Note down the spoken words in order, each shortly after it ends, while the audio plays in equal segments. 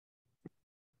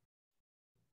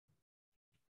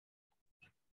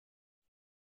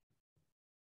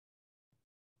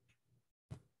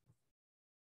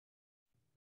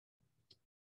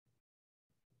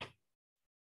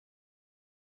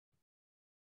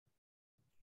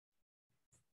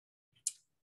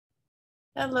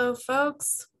Hello,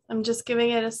 folks. I'm just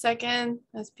giving it a second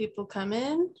as people come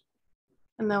in,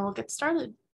 and then we'll get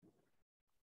started.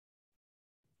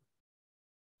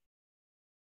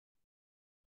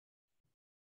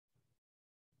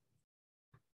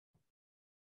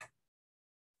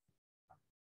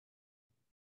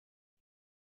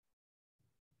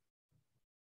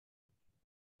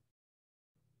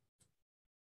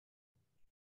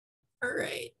 All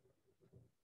right.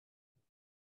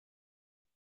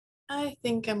 I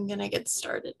think I'm gonna get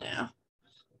started now.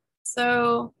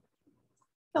 So,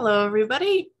 hello,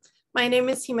 everybody. My name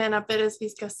is Jimena Perez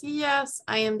Vizcasillas.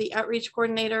 I am the Outreach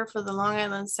Coordinator for the Long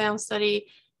Island Sound Study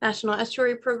National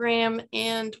Estuary Program,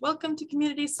 and welcome to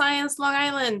Community Science Long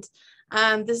Island.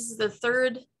 This is the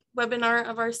third webinar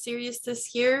of our series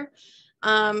this year.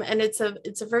 And it's a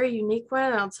very unique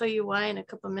one. I'll tell you why in a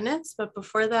couple of minutes. But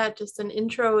before that, just an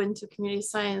intro into Community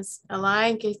Science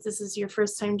LI in case this is your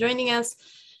first time joining us.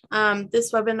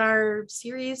 This webinar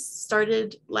series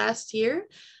started last year,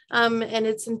 and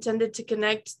it's intended to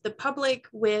connect the public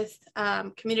with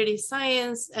community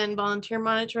science and volunteer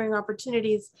monitoring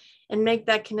opportunities and make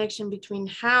that connection between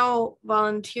how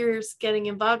volunteers getting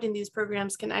involved in these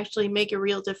programs can actually make a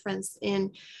real difference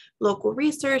in local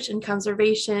research and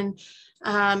conservation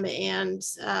and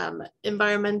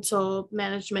environmental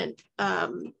management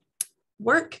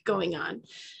work going on.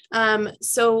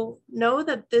 So know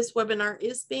that this webinar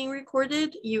is being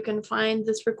recorded. You can find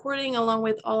this recording along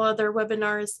with all other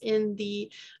webinars in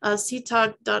the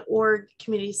ctalk.org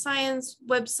community science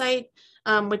website,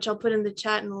 which I'll put in the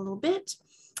chat in a little bit.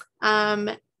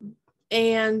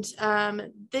 This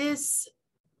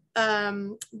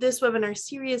webinar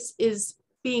series is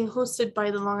being hosted by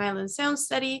the Long Island Sound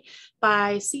Study,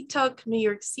 by CTUC, New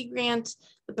York Sea Grant,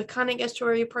 the Peconic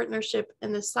Estuary Partnership,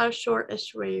 and the South Shore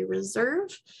Estuary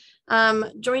Reserve.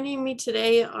 Joining me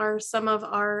today are some of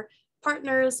our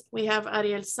partners. We have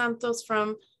Ariel Santos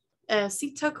from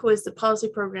CTUC, who is the Policy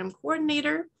Program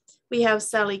Coordinator. We have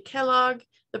Sally Kellogg,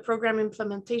 the Program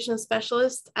Implementation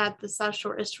Specialist at the South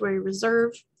Shore Estuary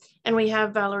Reserve. And we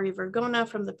have Valerie Vergona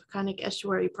from the Peconic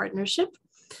Estuary Partnership.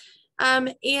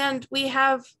 And we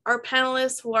have our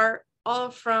panelists who are all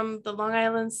from the Long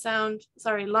Island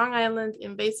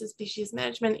Invasive Species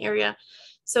Management Area.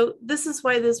 So this is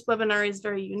why this webinar is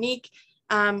very unique.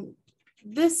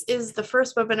 This is the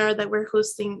first webinar that we're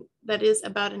hosting that is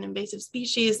about an invasive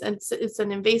species, and it's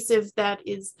an invasive that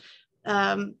is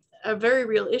a very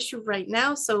real issue right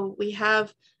now. So we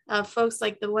have folks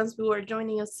like the ones who are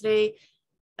joining us today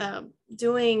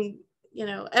doing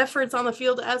efforts on the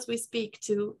field as we speak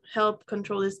to help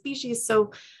control this species.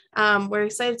 So we're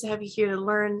excited to have you here to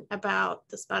learn about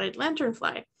the spotted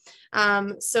lanternfly.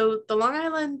 So the Long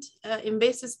Island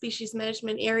Invasive Species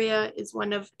Management Area is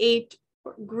one of 8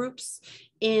 groups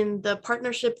in the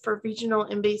Partnership for Regional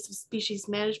Invasive Species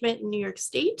Management in New York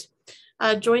State.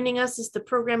 Joining us is the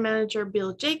program manager,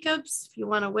 Bill Jacobs. If you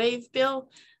want to wave, Bill.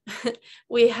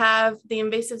 We have the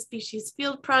Invasive Species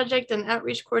Field Project and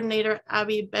Outreach Coordinator,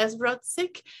 Abby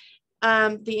Bezbrotsik,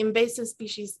 the Invasive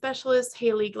Species Specialist,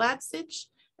 Haley Gladsich,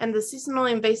 and the Seasonal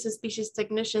Invasive Species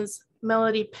Technicians,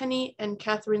 Melody Penny and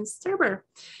Catherine Sterber.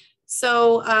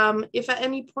 So if at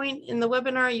any point in the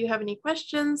webinar you have any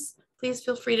questions, please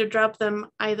feel free to drop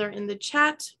them either in the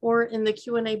chat or in the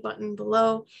Q&A button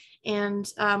below, and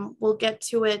we'll get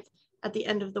to it at the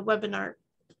end of the webinar.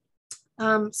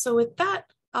 So with that,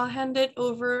 I'll hand it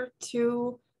over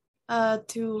to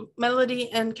Melody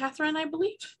and Catherine, I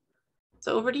believe.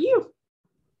 So over to you.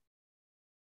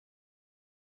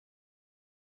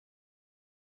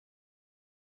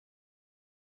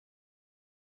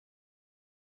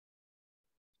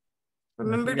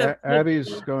 Remember to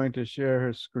Abby's going to share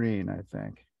her screen, I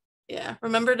think. Yeah,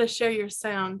 remember to share your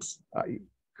sound.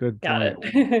 Good Got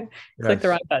point. it. Click Yes. the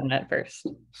right button at first.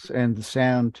 And the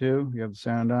sound too. You have the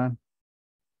sound on?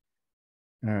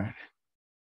 All right.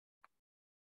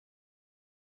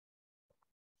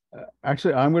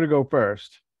 Actually, I'm going to go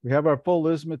first. We have our full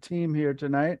LISMA team here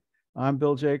tonight. I'm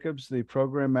Bill Jacobs, the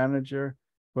program manager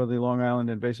for the Long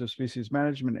Island Invasive Species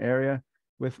Management Area.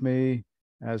 With me,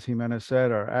 as Jimena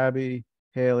said, are Abby,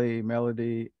 Haley,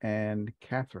 Melody, and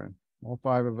Catherine. All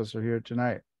 5 of us are here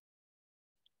tonight.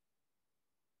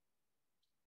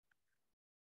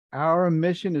 Our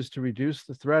mission is to reduce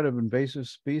the threat of invasive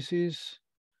species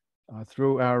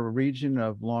through our region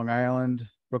of Long Island,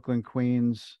 Brooklyn,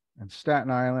 Queens, and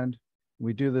Staten Island.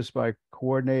 We do this by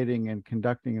coordinating and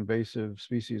conducting invasive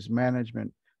species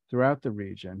management throughout the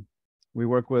region. We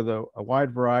work with a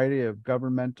wide variety of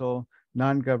governmental,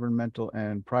 non-governmental,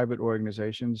 and private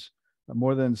organizations,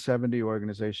 more than 70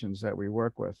 organizations that we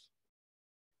work with.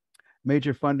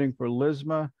 Major funding for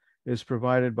LISMA is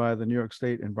provided by the New York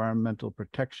State Environmental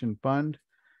Protection Fund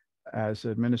as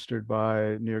administered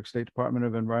by New York State Department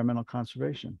of Environmental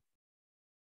Conservation.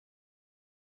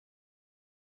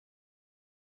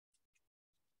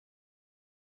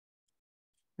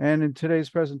 And in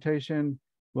today's presentation,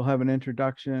 we'll have an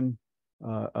introduction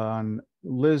on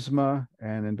LISMA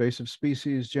and invasive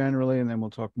species generally, and then we'll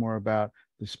talk more about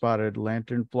the spotted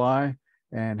lanternfly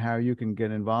and how you can get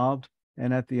involved.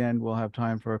 And at the end, we'll have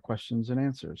time for questions and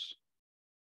answers.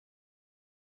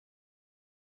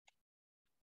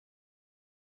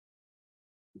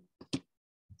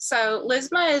 So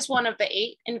LISMA is one of the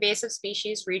 8 invasive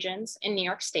species regions in New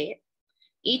York State.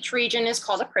 Each region is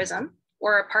called a PRISM,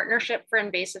 or a Partnership for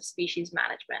Invasive Species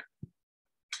Management.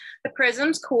 The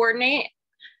PRISMs coordinate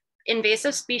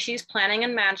invasive species planning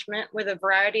and management with a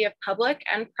variety of public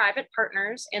and private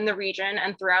partners in the region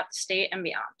and throughout the state and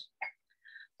beyond.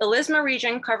 The LISMA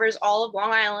region covers all of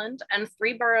Long Island and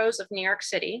 3 boroughs of New York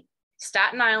City,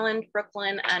 Staten Island,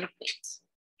 Brooklyn, and Queens.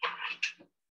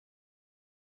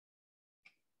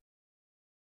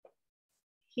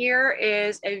 Here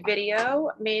is a video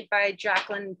made by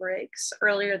Jacqueline Briggs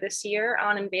earlier this year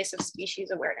on Invasive Species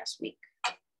Awareness Week.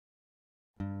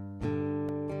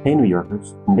 Hey New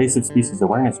Yorkers, Invasive Species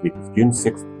Awareness Week is June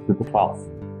 6th through the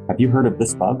 12th. Have you heard of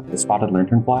this bug, the spotted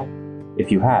lanternfly? If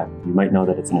you have, you might know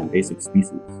that it's an invasive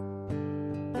species.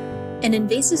 An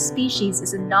invasive species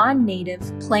is a non-native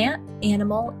plant,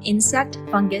 animal, insect,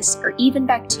 fungus, or even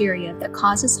bacteria that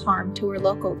causes harm to our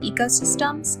local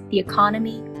ecosystems, the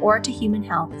economy, or to human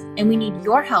health, and we need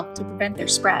your help to prevent their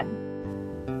spread.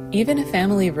 Even a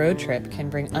family road trip can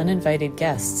bring uninvited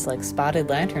guests like spotted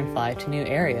lanternfly to new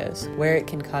areas where it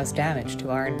can cause damage to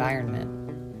our environment.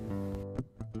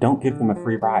 Don't give them a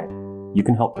free ride. You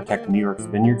can help protect New York's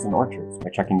vineyards and orchards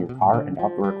by checking your car and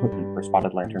outdoor equipment for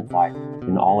spotted lanternfly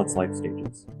in all its life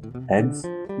stages: eggs,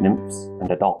 nymphs, and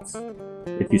adults.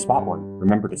 If you spot one,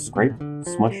 remember to scrape,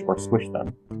 smush, or squish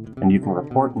them, and you can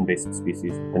report invasive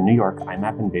species with the New York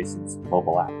IMAP Invasives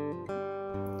mobile app.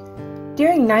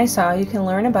 During NISAW, you can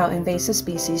learn about invasive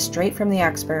species straight from the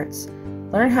experts.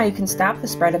 Learn how you can stop the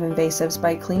spread of invasives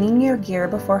by cleaning your gear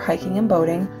before hiking and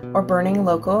boating, or burning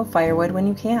local firewood when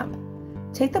you camp.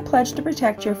 Take the pledge to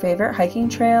protect your favorite hiking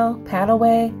trail,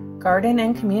 paddleway, garden,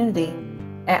 and community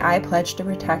at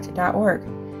ipledgetoprotect.org.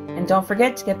 And don't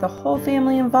forget to get the whole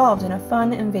family involved in a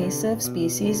fun invasive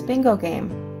species bingo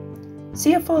game.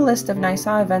 See a full list of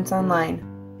NISAW events online.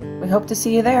 We hope to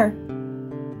see you there.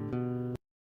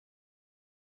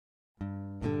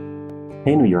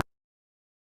 Hey New York.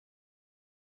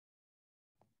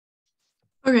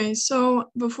 Okay, so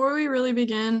before we really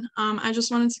begin, I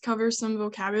just wanted to cover some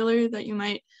vocabulary that you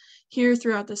might hear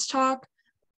throughout this talk.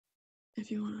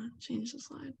 If you want to change the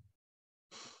slide.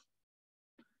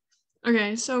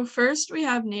 Okay, so first we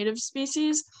have native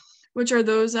species, which are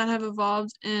those that have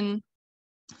evolved in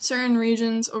certain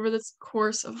regions over the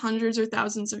course of hundreds or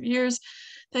thousands of years.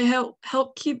 They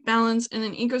help keep balance in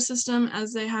an ecosystem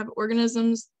as they have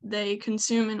organisms they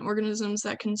consume and organisms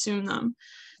that consume them.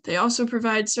 They also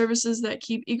provide services that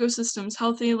keep ecosystems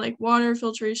healthy, like water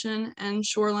filtration and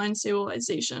shoreline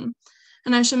stabilization.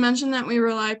 And I should mention that we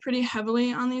rely pretty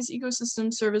heavily on these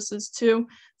ecosystem services too.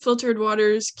 Filtered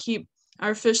waters keep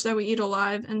our fish that we eat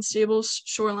alive, and stable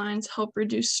shorelines help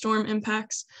reduce storm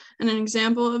impacts. And an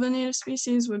example of a native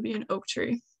species would be an oak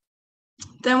tree.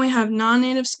 Then we have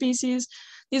non-native species.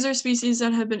 These are species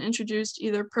that have been introduced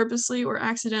either purposely or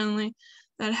accidentally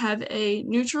that have a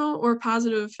neutral or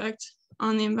positive effect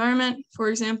on the environment. For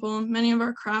example, many of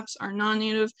our crops are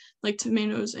non-native, like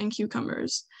tomatoes and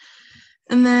cucumbers.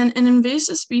 And then an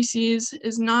invasive species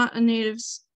is not a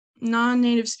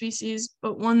non-native species,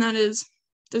 but one that is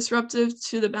disruptive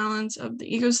to the balance of the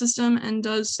ecosystem and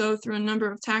does so through a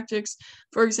number of tactics.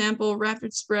 For example,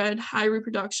 rapid spread, high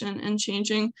reproduction, and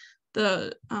changing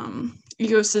the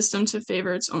ecosystem to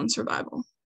favor its own survival.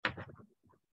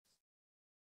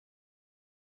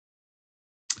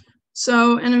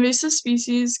 So an invasive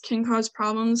species can cause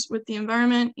problems with the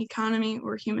environment, economy,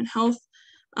 or human health.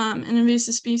 An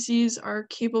invasive species are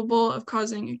capable of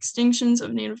causing extinctions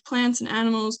of native plants and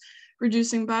animals,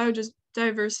 reducing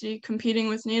biodiversity, competing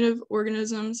with native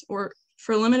organisms or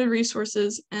for limited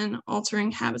resources, and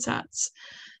altering habitats.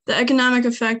 The economic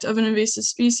effect of an invasive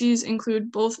species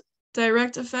include both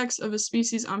direct effects of a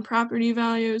species on property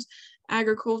values,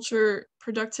 agriculture,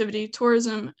 productivity,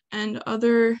 tourism, and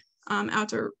other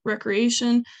outdoor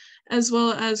recreation, as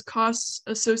well as costs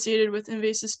associated with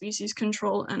invasive species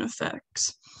control and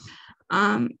effects.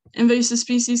 Invasive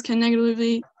species can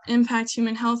negatively impact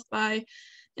human health by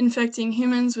infecting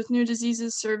humans with new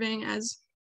diseases, serving as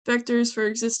vectors for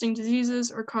existing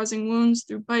diseases, or causing wounds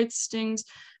through bites, stings,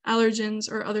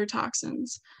 allergens, or other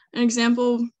toxins. An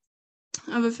example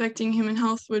of affecting human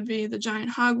health would be the giant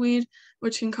hogweed,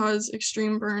 which can cause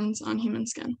extreme burns on human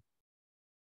skin.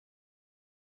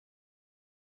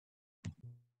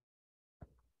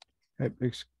 Hey,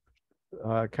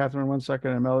 Catherine, 1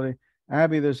 second, and Melody.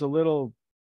 Abby, there's a little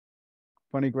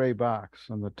funny gray box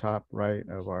on the top right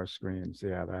of our screen. See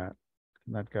how that,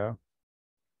 can that go?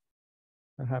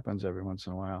 That happens every once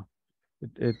in a while.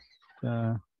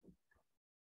 No,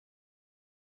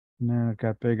 it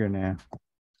got bigger now.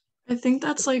 I think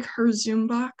that's like her Zoom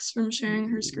box from sharing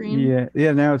her screen.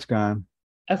 Yeah, now it's gone.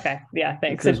 Okay, yeah,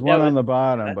 thanks. There's one on the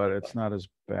bottom, but it's not as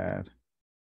bad.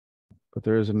 But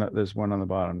there's one on the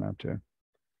bottom now too.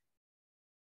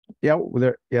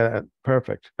 Yeah,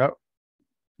 perfect. Oh,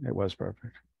 it was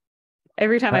perfect.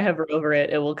 Every time I hover over it,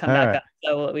 it will come back up.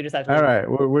 So we just have to. All right,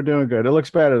 we're doing good. It looks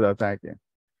better though. Thank you.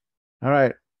 All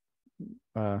right.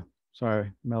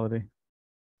 Sorry, Melody.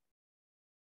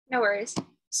 No worries.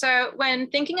 So when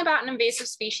thinking about an invasive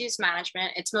species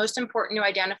management, it's most important to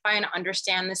identify and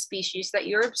understand the species that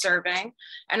you're observing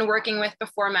and working with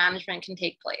before management can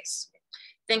take place.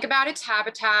 Think about its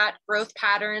habitat, growth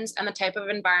patterns, and the type of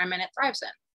environment it thrives in.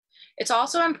 It's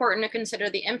also important to consider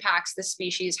the impacts this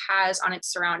species has on its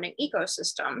surrounding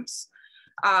ecosystems,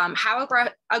 how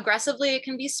aggressively it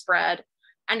can be spread,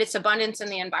 and its abundance in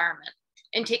the environment.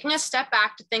 In taking a step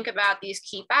back to think about these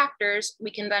key factors,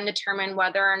 we can then determine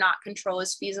whether or not control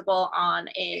is feasible on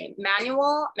a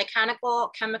manual,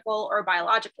 mechanical, chemical, or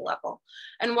biological level,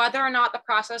 and whether or not the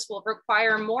process will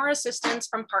require more assistance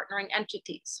from partnering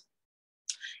entities.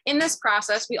 In this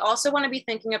process, we also want to be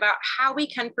thinking about how we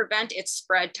can prevent its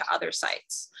spread to other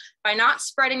sites by not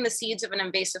spreading the seeds of an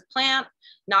invasive plant,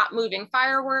 not moving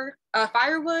firewood,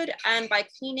 and by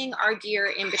cleaning our gear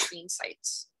in between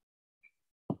sites.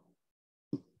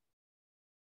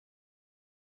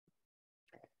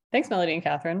 Thanks, Melody and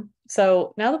Catherine.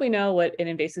 So now that we know what an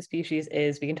invasive species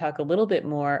is, we can talk a little bit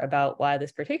more about why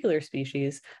this particular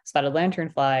species, spotted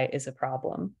lanternfly, is a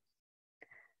problem.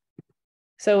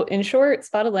 So in short,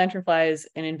 spotted lanternfly is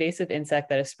an invasive insect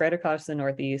that has spread across the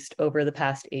Northeast over the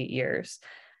past 8 years.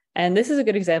 And this is a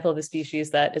good example of a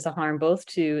species that is a harm both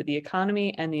to the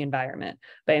economy and the environment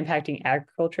by impacting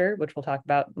agriculture, which we'll talk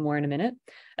about more in a minute,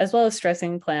 as well as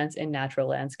stressing plants in natural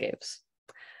landscapes.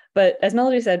 But as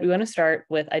Melody said, we want to start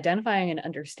with identifying and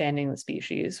understanding the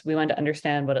species. We want to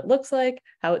understand what it looks like,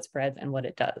 how it spreads, and what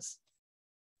it does.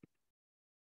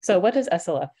 So what does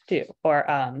SLF do?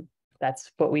 Or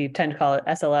that's what we tend to call it,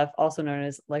 SLF, also known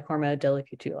as Lycorma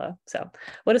delicatula. So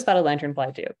what does spotted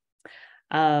lanternfly do?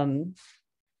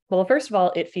 Well, first of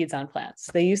all, it feeds on plants.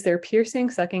 They use their piercing,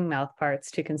 sucking mouth parts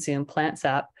to consume plant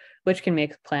sap, which can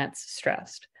make plants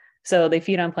stressed. So they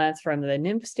feed on plants from the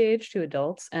nymph stage to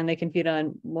adults, and they can feed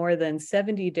on more than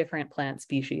 70 different plant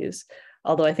species.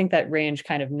 Although I think that range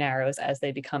kind of narrows as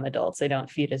they become adults. They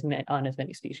don't feed on as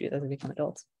many species as they become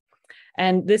adults.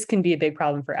 And this can be a big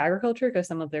problem for agriculture because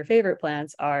some of their favorite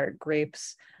plants are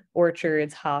grapes,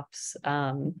 orchards, hops,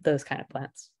 those kind of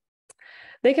plants.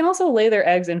 They can also lay their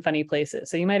eggs in funny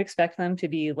places. So you might expect them to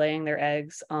be laying their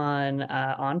eggs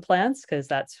on plants because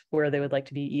that's where they would like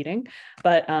to be eating,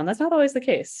 but that's not always the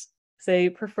case. So they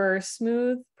prefer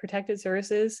smooth, protected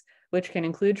surfaces, which can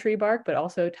include tree bark, but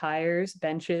also tires,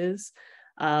 benches,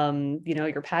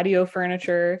 your patio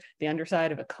furniture, the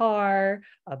underside of a car,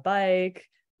 a bike.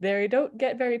 They don't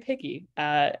get very picky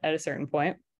at a certain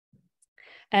point.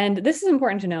 And this is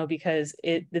important to know because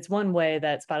it's one way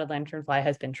that spotted lanternfly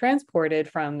has been transported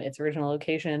from its original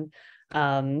location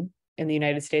in the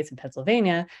United States and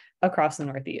Pennsylvania across the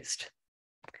Northeast.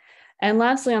 And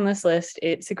lastly on this list,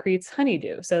 it secretes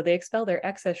honeydew. So they expel their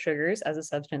excess sugars as a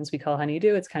substance we call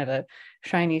honeydew. It's kind of a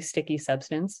shiny, sticky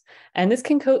substance. And this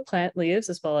can coat plant leaves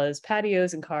as well as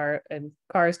patios and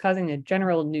cars, causing a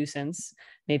general nuisance,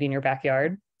 maybe in your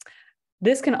backyard.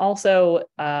 This can also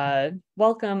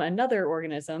welcome another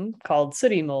organism called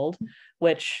sooty mold,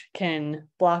 which can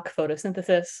block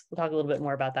photosynthesis. We'll talk a little bit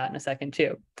more about that in a second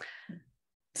too.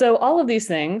 So all of these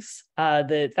things,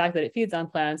 the fact that it feeds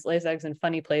on plants, lays eggs in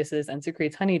funny places, and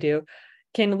secretes honeydew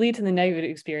can lead to the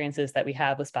negative experiences that we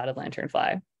have with spotted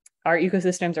lanternfly. Our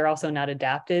ecosystems are also not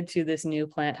adapted to this new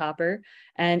plant hopper,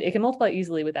 and it can multiply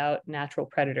easily without natural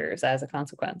predators as a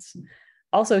consequence.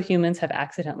 Also, humans have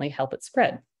accidentally helped it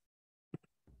spread.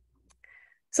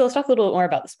 So let's talk a little bit more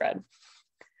about the spread.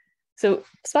 So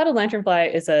spotted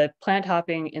lanternfly is a plant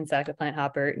hopping insect, a plant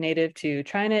hopper native to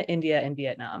China, India, and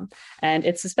Vietnam. And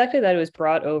it's suspected that it was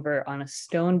brought over on a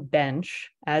stone bench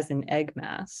as an egg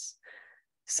mass.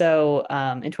 So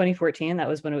in 2014, that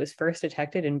was when it was first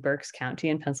detected in Berks County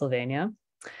in Pennsylvania.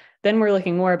 Then we're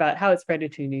looking more about how it spread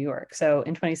to New York. So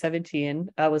in 2017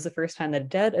 was the first time that a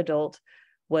dead adult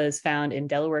was found in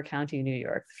Delaware County, New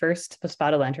York, the first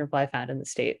spotted lanternfly found in the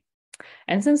state.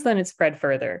 And since then, it's spread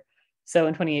further. So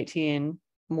in 2018,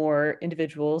 more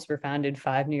individuals were found in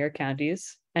 5 New York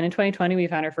counties. And in 2020, we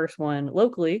found our first one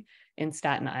locally in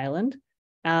Staten Island.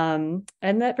 And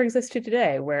that brings us to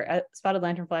today, where spotted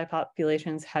lanternfly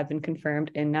populations have been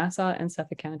confirmed in Nassau and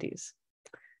Suffolk counties.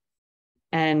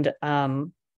 And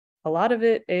a lot of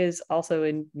it is also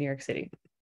in New York City.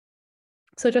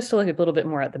 So just to look a little bit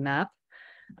more at the map,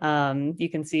 you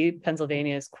can see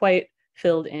Pennsylvania is quite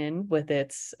filled in with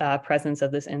its presence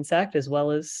of this insect, as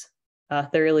well as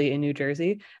thoroughly in New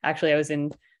Jersey. Actually, I was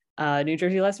in New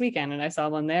Jersey last weekend and I saw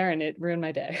one there and it ruined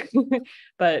my day.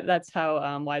 But that's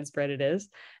how widespread it is.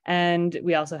 And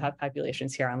we also have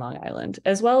populations here on Long Island,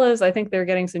 as well as I think they're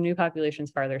getting some new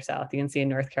populations farther south. You can see in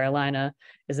North Carolina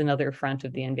is another front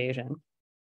of the invasion.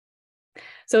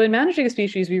 So in managing a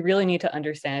species, we really need to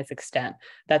understand its extent.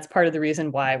 That's part of the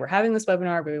reason why we're having this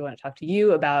webinar, but we want to talk to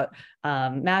you about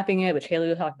mapping it, which Haley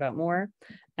will talk about more.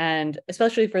 And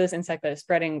especially for this insect that is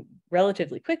spreading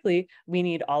relatively quickly, we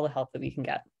need all the help that we can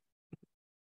get.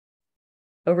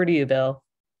 Over to you, Bill.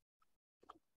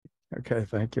 Okay,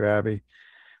 thank you, Abby.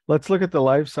 Let's look at the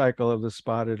life cycle of the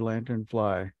spotted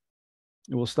lanternfly.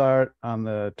 We'll start on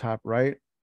the top right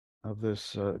of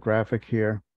this graphic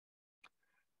here.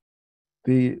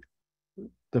 The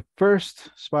first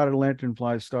spotted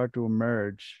lanternflies start to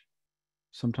emerge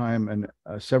sometime in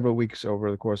several weeks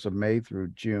over the course of May through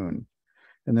June.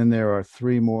 And then there are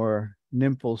 3 more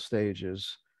nymphal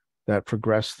stages that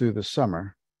progress through the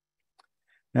summer.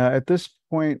 Now, at this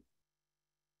point,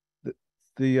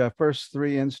 the first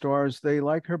 3 instars, they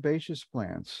like herbaceous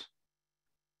plants.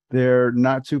 They're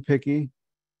not too picky.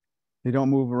 They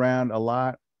don't move around a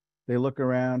lot. They look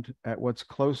around at what's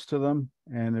close to them,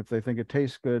 and if they think it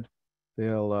tastes good,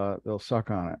 they'll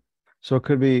suck on it. So it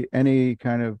could be any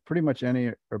kind of, pretty much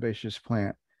any herbaceous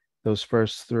plant, those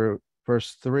first 3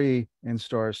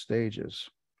 instar stages.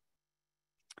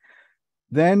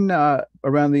 Then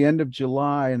around the end of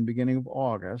July and beginning of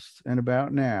August, and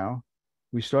about now,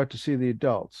 we start to see the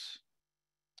adults.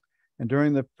 And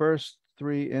during the first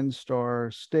 3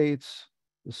 instar states,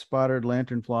 the spotted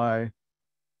lanternfly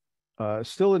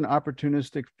still an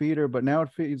opportunistic feeder, but now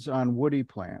it feeds on woody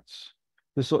plants.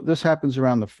 This happens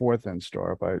around the 4th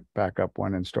instar. If I back up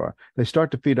 1 instar, they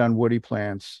start to feed on woody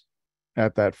plants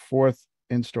at that 4th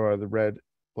instar, the red,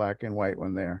 black, and white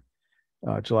one there,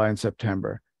 July and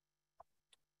September.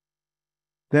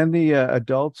 Then the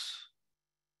adults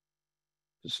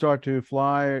start to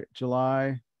fly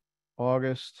July,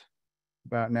 August,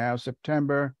 about now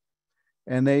September,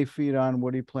 and they feed on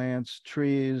woody plants,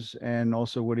 trees, and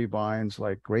also woody vines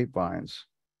like grapevines.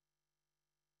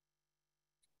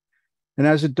 And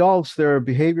as adults, their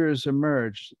behaviors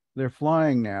emerge. They're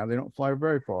flying now. They don't fly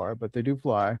very far, but they do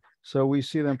fly. So we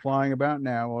see them flying about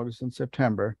now, August and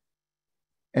September.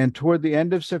 And toward the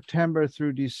end of September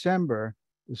through December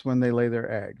is when they lay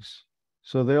their eggs.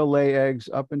 So they'll lay eggs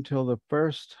up until the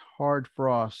first hard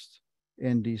frost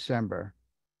in December.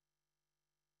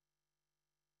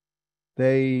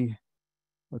 Let's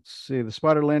see, the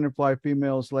spotted lanternfly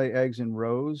females lay eggs in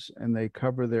rows, and they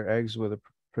cover their eggs with a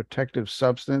protective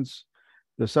substance.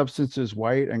 The substance is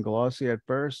white and glossy at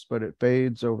first, but it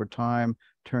fades over time,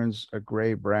 turns a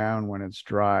gray-brown when it's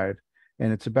dried.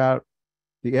 And the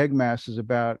egg mass is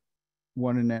about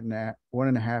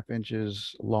 1.5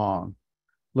 inches long.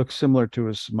 Looks similar to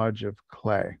a smudge of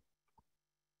clay.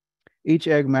 Each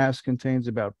egg mass contains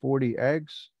about 40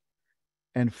 eggs,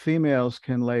 and females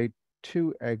can lay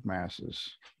 2 egg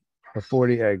masses of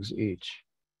 40 eggs each.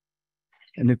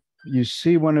 And if you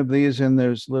see one of these and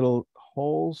there's little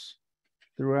holes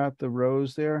throughout the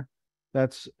rows there,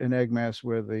 that's an egg mass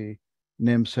where the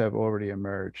nymphs have already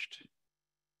emerged.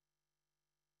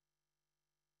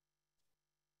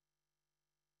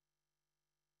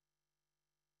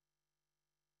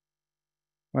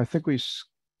 I think we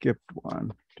skipped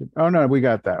one. Oh, no, we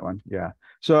got that one. Yeah.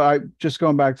 So I just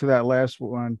going back to that last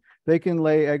one, they can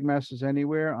lay egg masses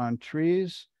anywhere, on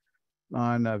trees,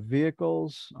 on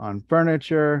vehicles, on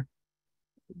furniture,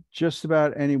 just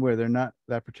about anywhere. They're not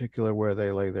that particular where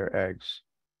they lay their eggs.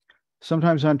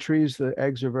 Sometimes on trees, the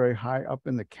eggs are very high up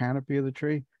in the canopy of the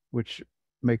tree, which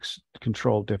makes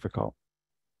control difficult.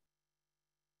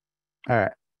 All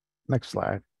right, next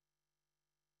slide.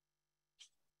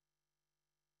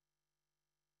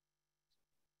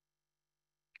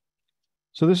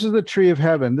 So this is the tree of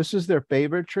heaven. This is their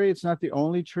favorite tree. It's not the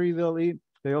only tree they'll eat.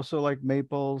 They also like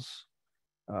maples,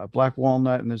 black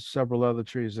walnut, and there's several other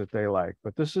trees that they like,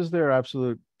 but this is their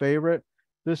absolute favorite.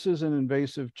 This is an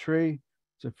invasive tree.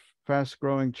 It's a fast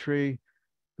growing tree.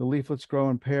 The leaflets grow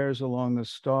in pairs along the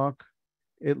stalk.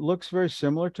 It looks very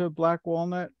similar to black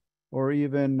walnut, or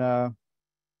even,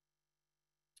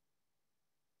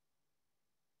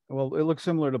 well, it looks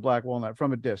similar to black walnut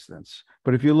from a distance.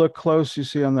 But if you look close, you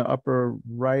see on the upper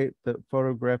right, the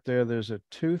photograph there, there's a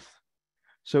tooth.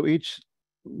 So each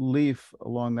leaf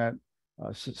along that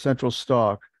central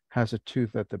stalk has a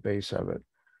tooth at the base of it.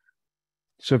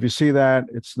 So if you see that,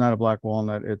 it's not a black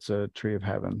walnut, it's a tree of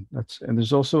heaven. And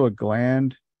there's also a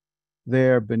gland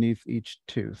there beneath each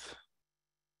tooth.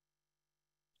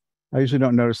 I usually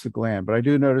don't notice the gland, but I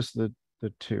do notice the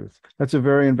tooth. That's a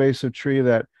very invasive tree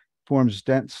that forms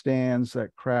dense stands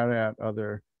that crowd out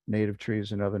other native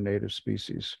trees and other native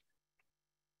species.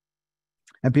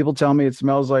 And people tell me it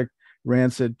smells like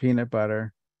rancid peanut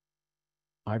butter.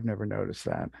 I've never noticed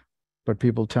that, but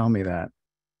people tell me that.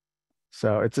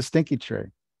 So it's a stinky tree.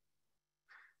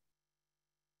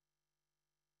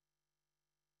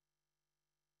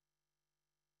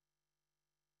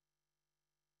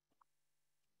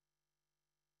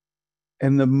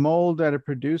 And the mold that it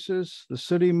produces, the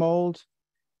sooty mold,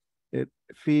 it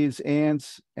feeds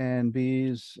ants and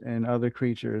bees and other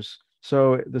creatures.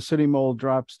 So the sooty mold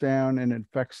drops down and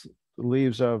infects the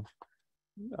leaves of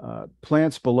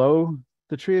plants below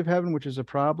the tree of heaven, which is a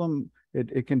problem.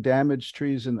 It can damage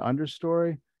trees in the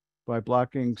understory by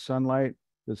blocking sunlight.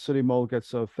 The sooty mold gets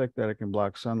so thick that it can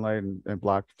block sunlight and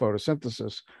block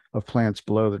photosynthesis of plants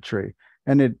below the tree.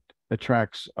 And it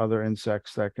attracts other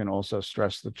insects that can also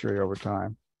stress the tree over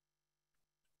time.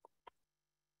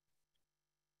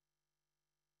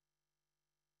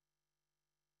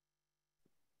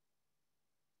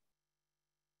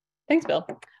 Thanks, Bill.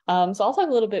 So I'll talk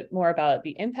a little bit more about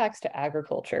the impacts to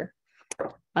agriculture.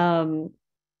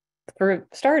 For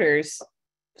starters,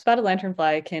 spotted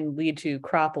lanternfly can lead to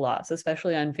crop loss,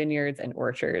 especially on vineyards and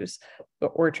orchards.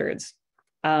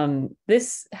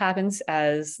 This happens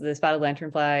as the spotted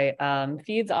lanternfly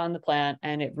feeds on the plant,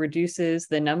 and it reduces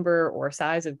the number or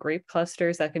size of grape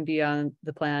clusters that can be on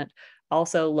the plant,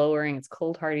 also lowering its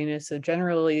cold hardiness, so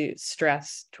generally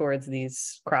stress towards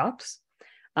these crops.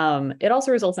 It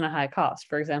also results in a high cost.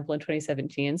 For example, in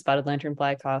 2017, spotted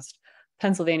lanternfly cost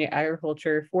Pennsylvania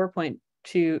agriculture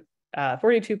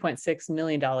 $42.6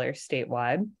 million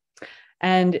statewide.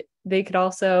 And they could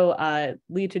also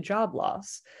lead to job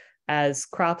loss as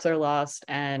crops are lost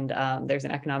and there's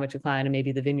an economic decline in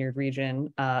maybe the vineyard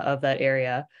region of that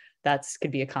area. That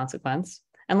could be a consequence.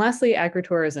 And lastly,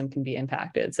 agritourism can be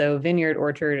impacted. So vineyard,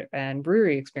 orchard, and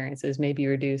brewery experiences may be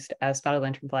reduced as spotted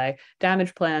lanternfly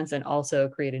damage plants and also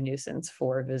create a nuisance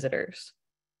for visitors.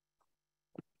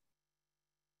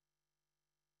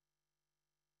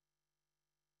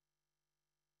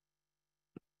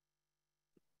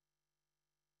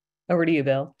 Over to you,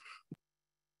 Bill.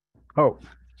 Oh,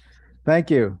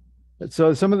 thank you.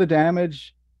 So some of the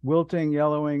damage, wilting,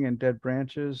 yellowing, and dead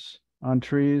branches on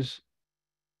trees.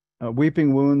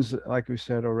 Weeping wounds, like we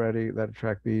said already, that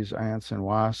attract bees, ants, and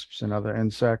wasps, and other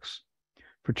insects.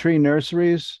 For tree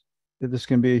nurseries, this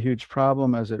can be a huge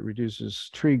problem as it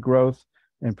reduces tree growth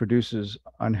and produces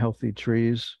unhealthy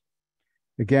trees.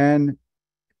 Again,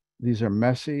 these are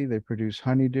messy. They produce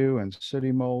honeydew and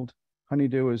sooty mold.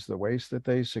 Honeydew is the waste that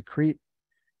they secrete,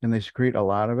 and they secrete a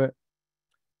lot of it.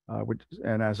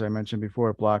 And as I mentioned before,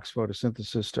 it blocks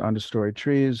photosynthesis to understory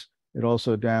trees. It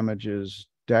also damages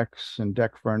decks and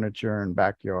deck furniture and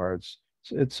backyards.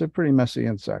 It's a pretty messy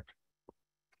insect.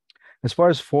 As far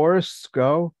as forests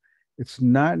go, it's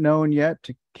not known yet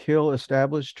to kill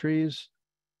established trees.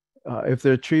 If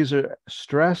the trees are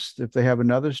stressed, if they have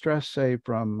another stress, say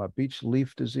from a beech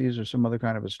leaf disease or some other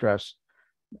kind of a stress,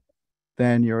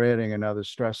 then you're adding another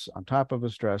stress on top of a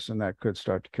stress, and that could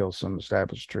start to kill some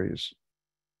established trees.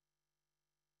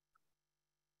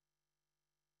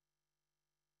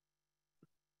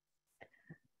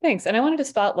 Thanks. And I wanted to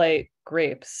spotlight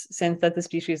grapes, since that's a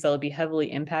species that will be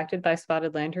heavily impacted by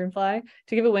spotted lanternfly,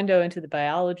 to give a window into the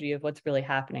biology of what's really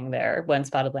happening there when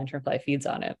spotted lanternfly feeds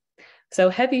on it. So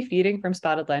heavy feeding from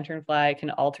spotted lanternfly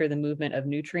can alter the movement of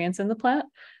nutrients in the plant.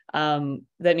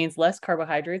 That means less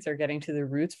carbohydrates are getting to the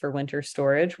roots for winter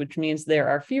storage, which means there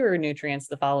are fewer nutrients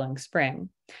the following spring.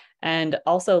 And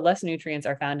also less nutrients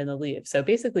are found in the leaves. So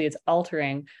basically it's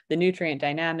altering the nutrient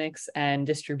dynamics and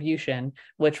distribution,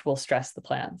 which will stress the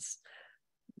plants.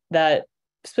 That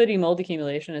sooty mold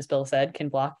accumulation, as Bill said, can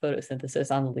block photosynthesis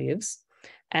on the leaves,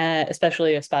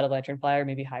 especially a spotted lanternfly or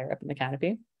maybe higher up in the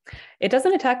canopy. It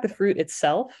doesn't attack the fruit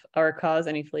itself or cause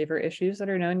any flavor issues that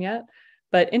are known yet,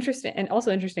 But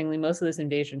interestingly, most of this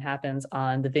invasion happens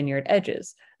on the vineyard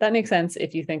edges. That makes sense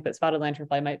if you think that spotted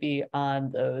lanternfly might be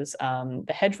on those the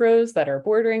hedgerows that are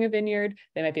bordering a vineyard.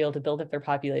 They might be able to build up their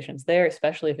populations there,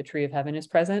 especially if a tree of heaven is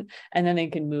present, and then they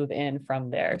can move in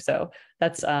from there. So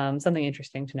that's something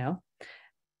interesting to know.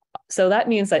 So that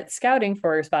means that scouting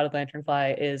for spotted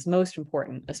lanternfly is most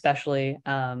important, especially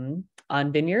on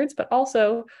vineyards, but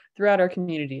also throughout our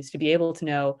communities, to be able to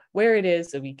know where it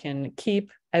is so we can keep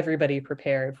everybody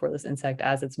prepared for this insect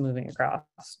as it's moving across.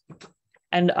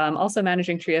 And also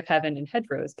managing tree of heaven and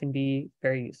hedgerows can be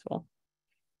very useful.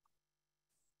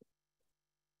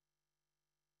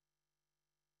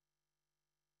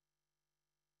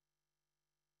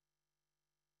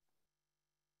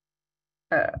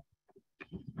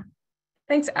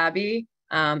 Thanks, Abby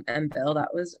and Bill.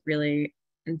 That was really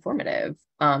informative.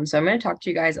 So I'm going to talk to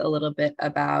you guys a little bit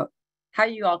about how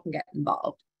you all can get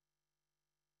involved.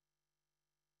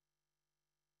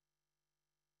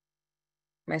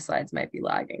 My slides might be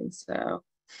lagging, so.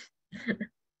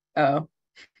 Oh.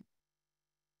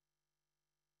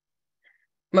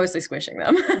 Mostly squishing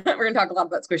them. We're going to talk a lot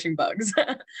about squishing bugs.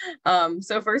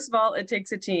 So first of all, it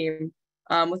takes a team.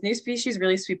 With new species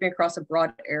really sweeping across a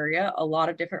broad area, a lot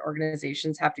of different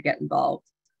organizations have to get involved.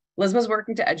 LISMA's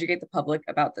working to educate the public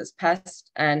about this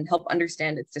pest and help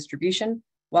understand its distribution,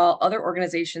 while other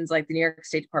organizations like the New York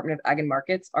State Department of Ag and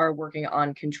Markets are working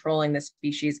on controlling the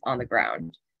species on the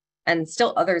ground. And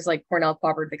still others like Cornell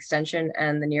Cooperative Extension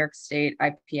and the New York State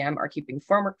IPM are keeping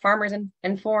farmers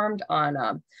informed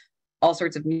on all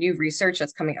sorts of new research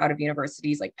that's coming out of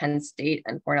universities like Penn State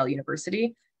and Cornell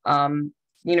University.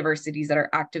 Universities that are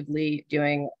actively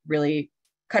doing really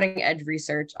cutting edge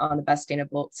research on the best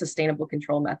sustainable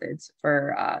control methods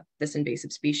for this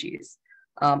invasive species.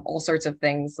 All sorts of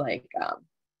things like,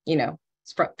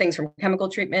 things from chemical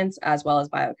treatments as well as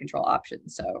biocontrol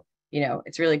options. So,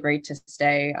 it's really great to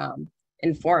stay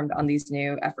informed on these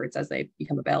new efforts as they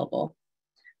become available.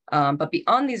 But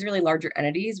beyond these really larger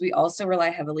entities, we also rely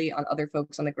heavily on other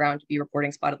folks on the ground to be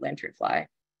reporting spotted lanternfly,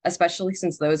 especially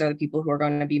since those are the people who are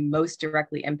going to be most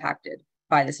directly impacted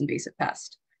by this invasive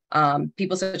pest.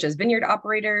 People such as vineyard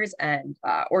operators and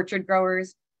orchard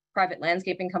growers, private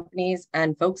landscaping companies,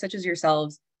 and folks such as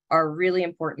yourselves are really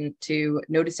important to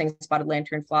noticing spotted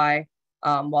lanternfly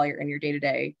while you're in your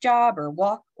day-to-day job or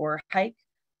walk or hike.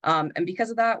 And because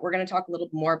of that, we're going to talk a little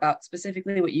more about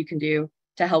specifically what you can do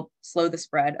to help slow the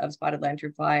spread of spotted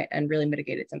lanternfly and really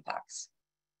mitigate its impacts.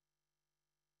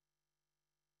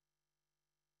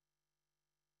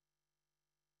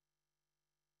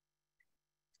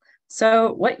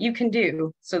 So what you can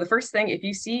do, so the first thing, if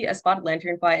you see a spotted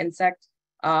lanternfly insect,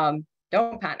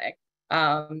 don't panic.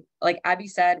 Like Abby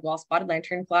said, while spotted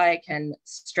lanternfly can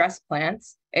stress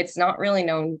plants, it's not really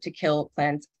known to kill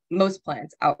most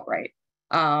plants outright.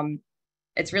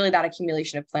 It's really that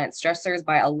accumulation of plant stressors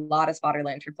by a lot of spotted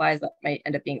lanternflies that might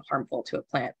end up being harmful to a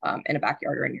plant in a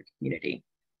backyard or in your community.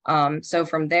 So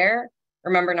from there,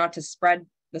 remember not to spread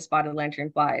the spotted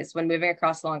lanternflies. When moving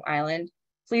across Long Island,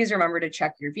 please remember to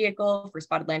check your vehicle for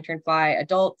spotted lanternfly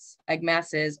adults, egg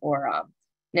masses, or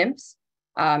nymphs.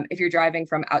 If you're driving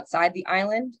from outside the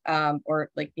island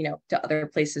or to other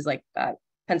places like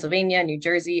Pennsylvania, New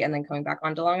Jersey, and then coming back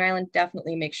onto Long Island,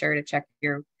 definitely make sure to check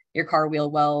your car wheel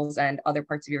wells and other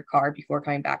parts of your car before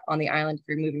coming back on the island if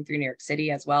you're moving through New York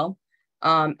City as well.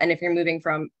 And if you're moving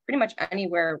from pretty much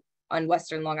anywhere on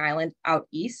Western Long Island out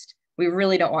east, we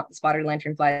really don't want the spotted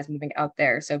lanternflies moving out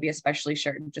there. So be especially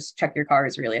sure to just check your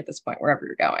cars really at this point, wherever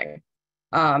you're going.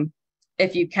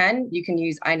 If you can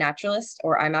use iNaturalist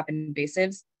or IMAP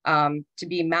invasives to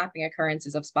be mapping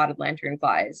occurrences of spotted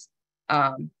lanternflies.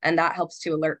 And that helps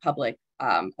to alert public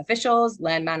officials,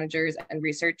 land managers, and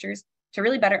researchers to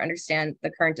really better understand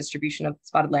the current distribution of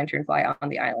spotted lanternfly on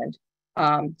the island.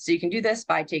 So you can do this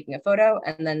by taking a photo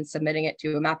and then submitting it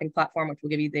to a mapping platform, which will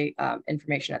give you the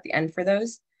information at the end for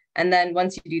those. And then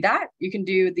once you do that, you can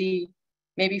do the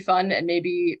maybe fun and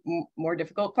maybe more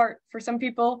difficult part for some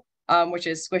people, which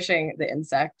is squishing the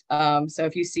insect. So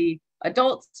if you see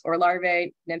adults or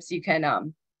larvae, nymphs, you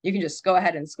can just go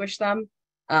ahead and squish them.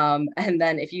 And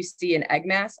then if you see an egg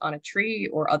mass on a tree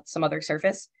or some other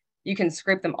surface, you can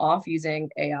scrape them off using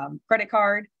a credit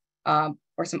card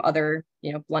or some other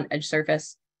blunt edge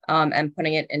surface and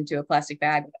putting it into a plastic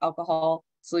bag with alcohol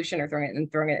solution or throwing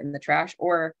it in the trash.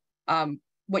 Or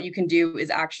what you can do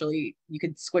is you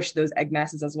could squish those egg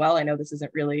masses as well. I know this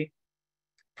isn't really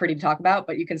pretty to talk about,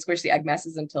 but you can squish the egg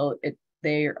masses until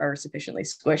they are sufficiently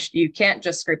squished. You can't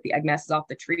just scrape the egg masses off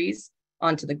the trees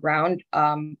onto the ground,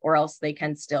 or else they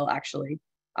can still actually,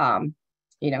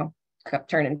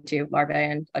 turn into larvae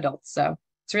and adults. So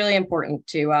it's really important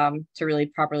to really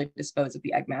properly dispose of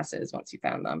the egg masses once you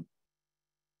found them.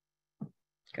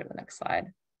 Go to the next slide.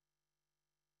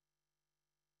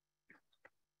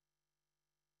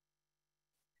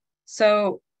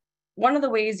 So one of the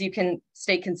ways you can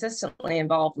stay consistently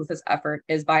involved with this effort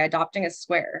is by adopting a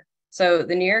square. So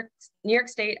the New York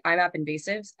State IMAP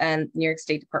Invasives and New York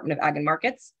State Department of Ag and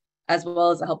Markets, as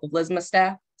well as the help of LISMA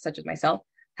staff, such as myself,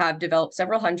 have developed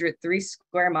several hundred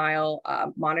 3-square-mile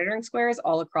monitoring squares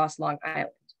all across Long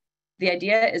Island. The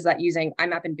idea is that using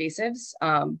IMAP Invasives,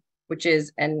 which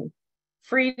is an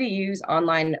free-to-use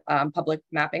online public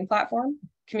mapping platform,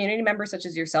 community members such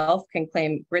as yourself can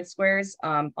claim grid squares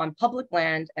on public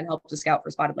land and help to scout for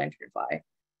spotted lanternfly.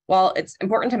 While it's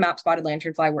important to map spotted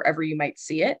lanternfly wherever you might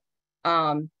see it,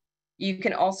 you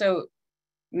can also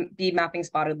be mapping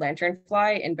spotted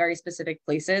lanternfly in very specific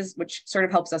places, which sort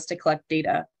of helps us to collect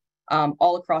data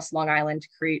all across Long Island to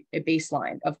create a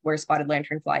baseline of where spotted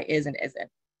lanternfly is and isn't.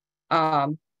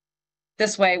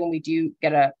 This way, when we do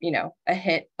get a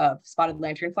hit of spotted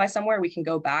lanternfly somewhere, we can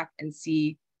go back and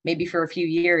see maybe for a few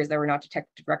years there were not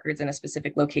detected records in a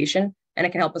specific location, and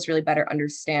it can help us really better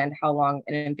understand how long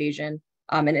an invasion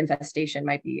and infestation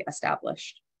might be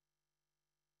established.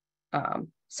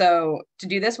 So to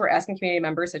do this, we're asking community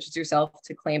members such as yourself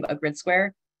to claim a grid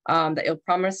square that you'll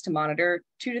promise to monitor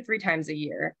 2 to 3 times a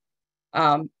year.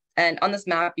 And on this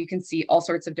map, you can see all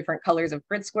sorts of different colors of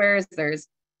grid squares. There's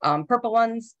purple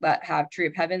ones that have Tree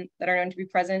of Heaven that are known to be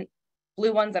present,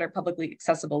 blue ones that are publicly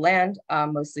accessible land,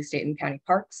 mostly state and county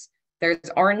parks. There's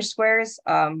orange squares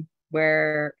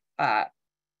where the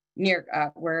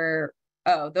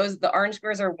orange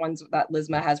squares are ones that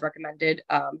LISMA has recommended.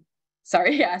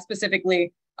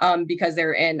 Specifically because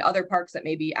they're in other parks that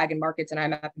maybe Ag and Markets and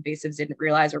IMAP Invasives didn't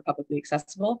realize were publicly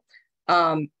accessible.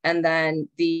 And then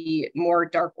the more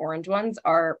dark orange ones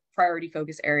are priority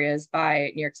focus areas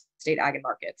by New York State Ag and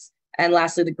Markets. And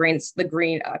lastly, the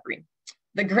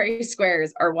gray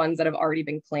squares are ones that have already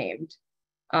been claimed.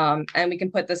 And we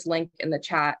can put this link in the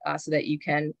chat so that you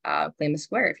can claim a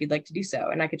square if you'd like to do so.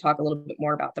 And I could talk a little bit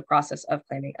more about the process of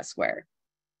claiming a square.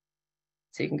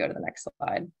 So you can go to the next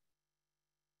slide.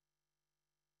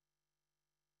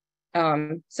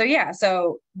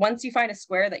 So once you find a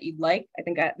square that you'd like, I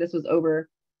think this was over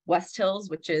West Hills,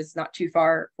 which is not too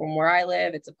far from where I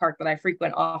live. It's a park that I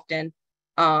frequent often.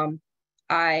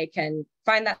 I can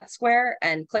find that square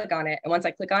and click on it. And once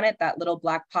I click on it, that little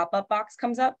black pop-up box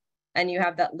comes up and you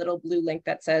have that little blue link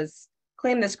that says,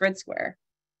 claim this grid square.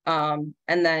 And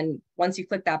then once you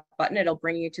click that button, it'll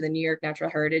bring you to the New York Natural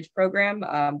Heritage Program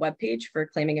webpage for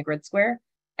claiming a grid square.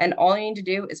 And all you need to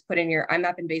do is put in your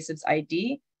IMAP Invasives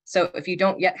ID. So if you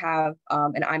don't yet have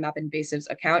an IMAP Invasives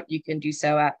account, you can do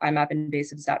so at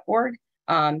imapinvasives.org.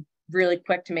 Really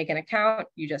quick to make an account.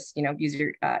 You just use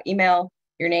your email,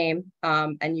 your name,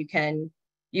 and you can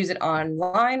use it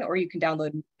online or you can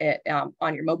download it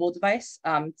on your mobile device.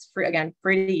 It's free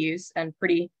to use and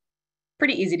pretty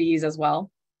easy to use as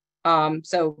well.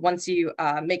 So once you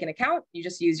make an account, you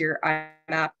just use your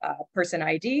IMAP person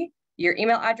ID, your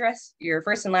email address, your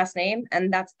first and last name,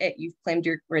 and that's it. You've claimed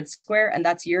your grid square, and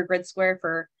that's your grid square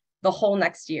for the whole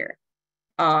next year.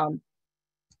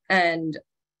 And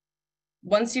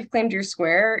once you've claimed your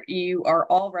square, you are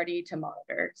all ready to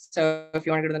monitor. So if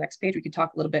you want to go to the next page, we could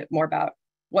talk a little bit more about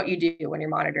what you do when you're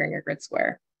monitoring your grid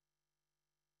square.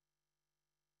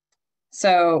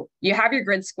 So you have your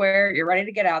grid square, you're ready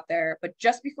to get out there, but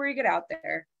just before you get out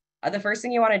there, the first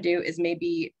thing you want to do is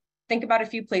maybe think about a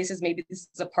few places. Maybe this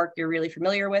is a park you're really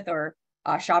familiar with or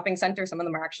a shopping center. Some of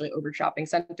them are actually over shopping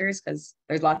centers because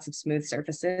there's lots of smooth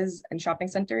surfaces in shopping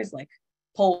centers like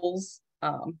poles,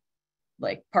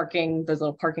 like parking, those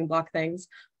little parking block things.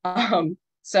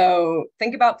 So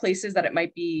think about places that it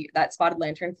might be that spotted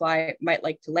lanternfly might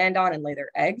like to land on and lay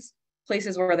their eggs,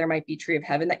 places where there might be Tree of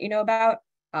Heaven that you know about,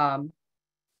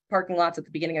 parking lots at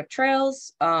the beginning of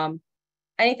trails,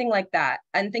 anything like that.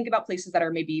 And think about places that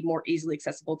are maybe more easily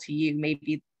accessible to you.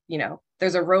 Maybe,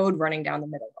 there's a road running down the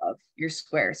middle of your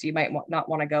square. So you might not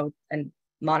want to go and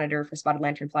monitor for spotted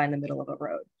lanternfly in the middle of a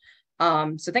road.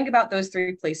 So think about those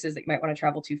 3 places that you might want to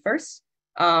travel to first.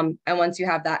 And once you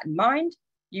have that in mind,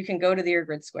 you can go to your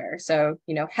grid square. So,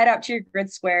 head out to your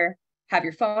grid square, have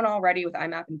your phone all ready with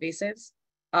IMAP Invasives.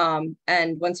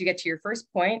 And once you get to your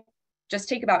first point, just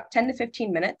take about 10 to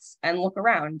 15 minutes and look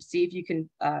around, see if you can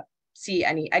see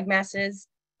any egg masses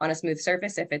on a smooth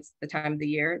surface, if it's the time of the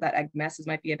year that egg masses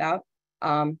might be about.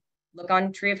 Look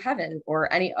on Tree of Heaven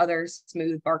or any other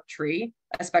smooth bark tree,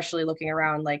 especially looking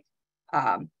around like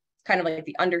kind of like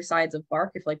the undersides of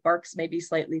bark, if like bark's maybe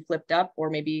slightly flipped up or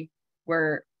maybe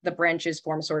where the branches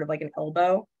form sort of like an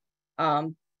elbow.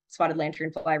 spotted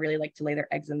lanternfly really like to lay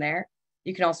their eggs in there.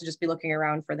 You can also just be looking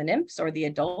around for the nymphs or the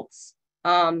adults.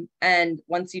 And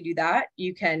once you do that,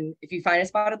 you can, if you find a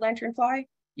spotted lanternfly,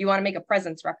 you want to make a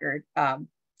presence record.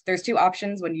 There's two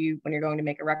options when you're going to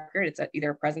make a record. It's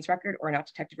either a presence record or a not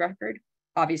detected record.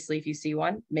 Obviously, if you see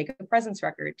one, make a presence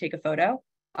record, take a photo,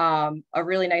 a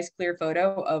really nice clear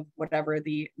photo of whatever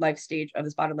the life stage of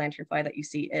the spotted lanternfly that you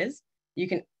see is. You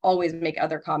can always make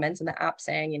other comments in the app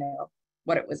saying, you know,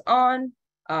 what it was on,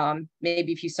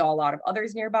 maybe if you saw a lot of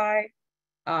others nearby,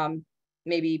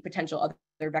 maybe potential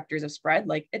other vectors of spread,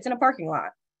 like it's in a parking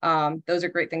lot. Those are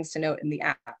great things to note in the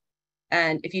app.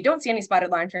 And if you don't see any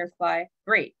spotted lanternfly,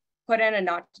 great. Put in a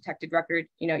not detected record.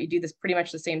 You know, you do this pretty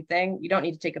much the same thing. You don't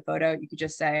need to take a photo. You could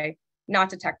just say not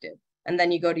detected. And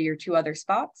then you go to your two other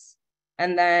spots.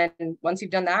 And then once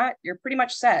you've done that, you're pretty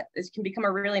much set. This can become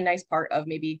a really nice part of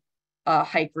maybe a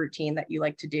hike routine that you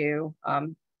like to do,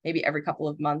 maybe every couple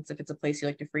of months if it's a place you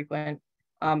like to frequent,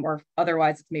 or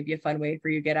otherwise it's maybe a fun way for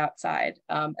you to get outside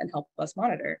and help us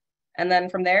monitor. And then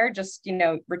from there, just, you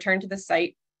know, return to the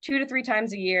site 2 to 3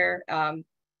 times a year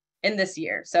in this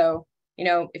year. So, you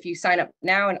know, if you sign up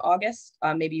now in August,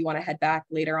 maybe you want to head back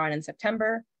later on in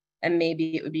September, and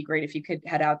maybe it would be great if you could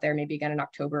head out there maybe again in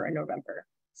October or November.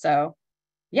 So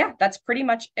yeah, that's pretty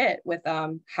much it with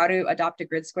how to adopt a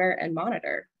grid square and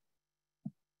monitor.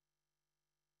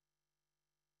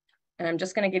 And I'm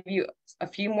just going to give you a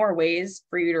few more ways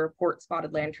for you to report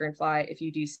spotted lanternfly if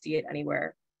you do see it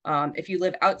anywhere. If you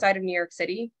live outside of New York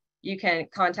City, you can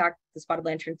contact the spotted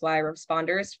lanternfly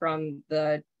responders from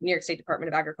the New York State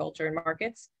Department of Agriculture and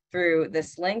Markets through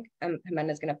this link.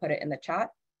 Jimena is going to put it in the chat.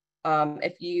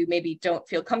 If you maybe don't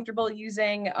feel comfortable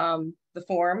using the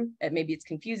form, maybe it's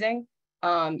confusing,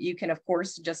 you can, of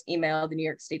course, just email the New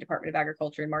York State Department of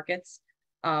Agriculture and Markets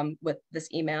with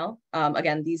this email.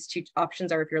 Again, these two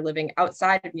options are if you're living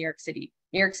outside of New York City.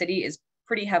 New York City is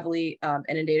pretty heavily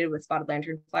inundated with spotted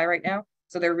lanternfly right now.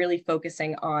 So they're really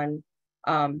focusing on,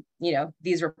 you know,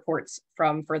 these reports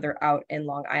from further out in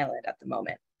Long Island at the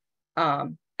moment.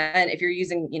 And if you're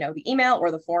using, you know, the email or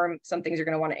the form, some things you're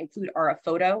going to want to include are a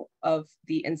photo of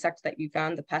the insect that you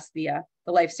found, the pest, the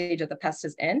life stage that the pest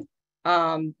is in.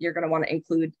 You're going to want to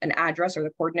include an address or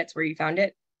the coordinates where you found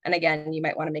it. And again, you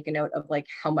might want to make a note of like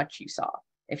how much you saw.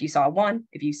 If you saw one,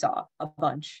 if you saw a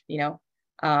bunch, you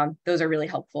know, those are really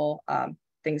helpful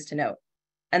things to note.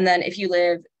 And then if you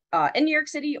live in New York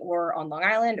City or on Long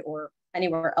Island or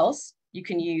anywhere else, you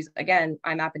can use, again,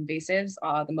 IMAP Invasives,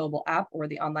 the mobile app or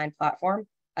the online platform,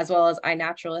 as well as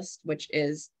iNaturalist, which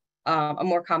is a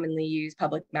more commonly used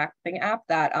public mapping app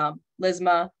that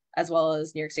LISMA, as well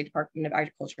as New York State Department of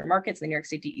Agriculture and Markets, and the New York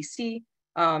State DEC,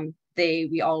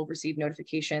 we all receive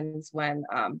notifications when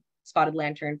spotted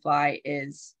lanternfly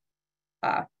is,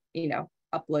 you know,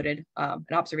 uploaded. An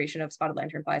observation of spotted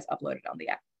lanternfly is uploaded on the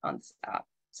app, on this app.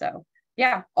 So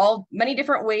yeah, many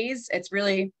different ways. It's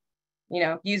really, you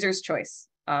know, user's choice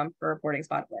for reporting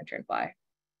spotted lanternfly.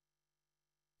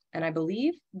 And I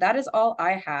believe that is all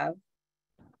I have.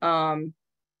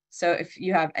 So if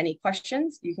you have any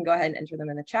questions, you can go ahead and enter them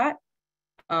in the chat.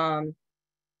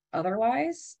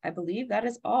 Otherwise, I believe that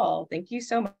is all. Thank you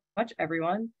so much,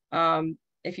 everyone.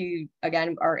 If you,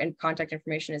 again, our contact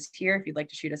information is here if you'd like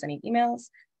to shoot us any emails.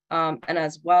 And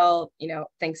as well, you know,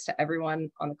 thanks to everyone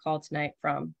on the call tonight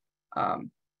from Peconic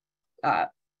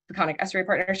Estuary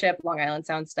Partnership, Long Island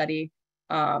Sound Study,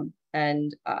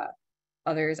 and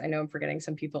others. I know I'm forgetting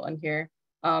some people in here.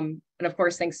 And of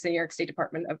course, thanks to the New York State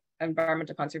Department of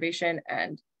Environmental Conservation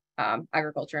and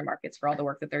Agriculture and Markets for all the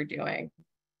work that they're doing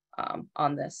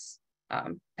on this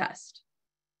pest.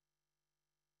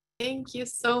 Thank you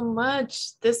so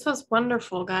much. This was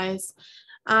wonderful, guys.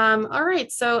 All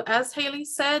right, so as Haley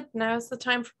said, now is the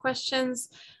time for questions.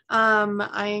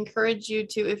 I encourage you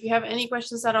to, if you have any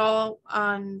questions at all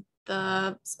on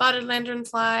the spotted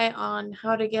lanternfly, on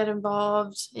how to get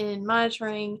involved in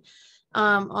monitoring,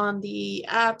 on the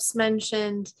apps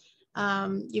mentioned,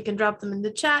 you can drop them in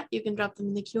the chat, you can drop them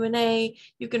in the Q&A,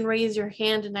 you can raise your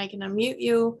hand and I can unmute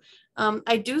you.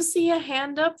 I do see a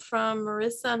hand up from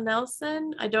Marissa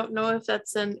Nelson. I don't know if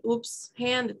that's an oops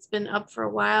hand. It's been up for a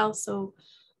while. So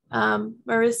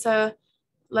Marissa,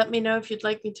 let me know if you'd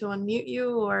like me to unmute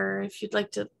you or if you'd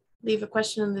like to leave a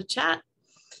question in the chat.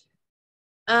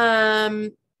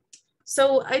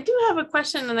 So I do have a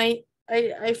question, and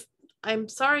I'm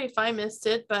sorry if I missed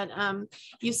it, but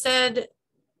you said,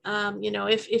 you know,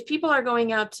 if people are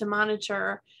going out to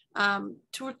monitor 2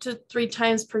 to 3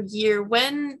 times per year,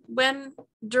 when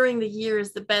during the year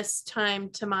is the best time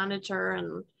to monitor?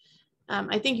 And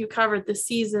I think you covered the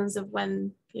seasons of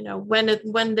when, you know,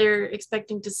 when they're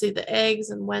expecting to see the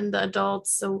eggs and when the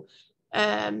adults. So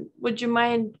Would you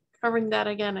mind covering that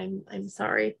again? I'm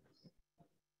sorry.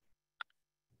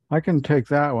 I can take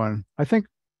that one. I think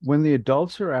when the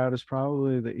adults are out is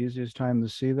probably the easiest time to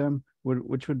see them,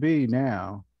 which would be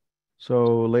now.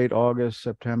 So late August,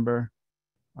 September,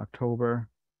 October,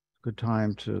 good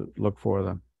time to look for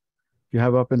them. You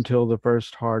have up until the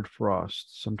first hard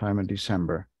frost, sometime in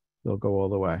December, they'll go all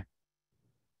the way.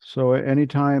 So any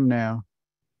time now.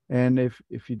 And if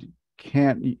you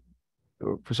can't,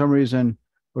 for some reason,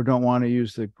 or don't want to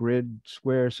use the grid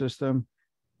square system,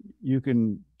 you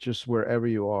can just wherever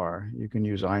you are, you can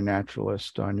use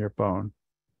iNaturalist on your phone.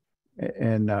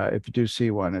 And if you do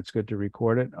see one, it's good to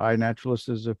record it. iNaturalist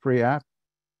is a free app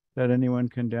that anyone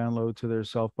can download to their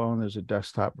cell phone. There's a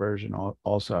desktop version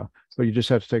also, but you just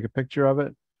have to take a picture of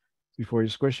it before you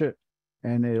squish it,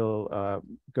 and it'll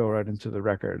go right into the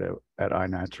record at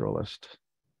iNaturalist.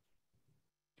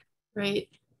 Right.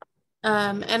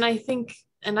 And I think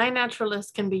an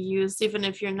iNaturalist can be used even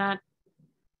if you're not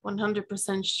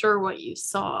 100% sure what you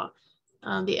saw.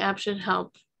 The app should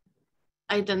help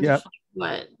identify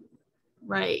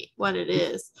what it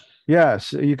is.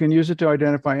 Yes, you can use it to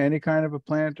identify any kind of a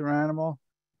plant or animal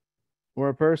or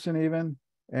a person even.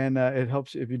 And it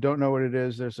helps if you don't know what it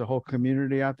is. There's a whole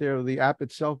community out there. The app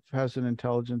itself has an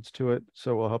intelligence to it,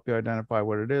 so it will help you identify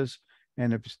what it is.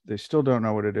 And if they still don't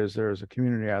know what it is, there is a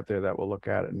community out there that will look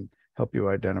at it and help you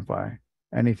identify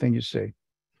anything you see.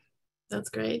 That's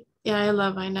great. Yeah, I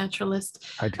love iNaturalist.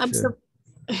 I do too.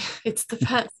 It's the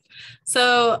best.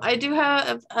 So I do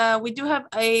have we do have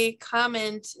a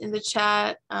comment in the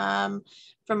chat from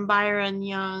Byron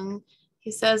Young.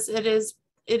 He says it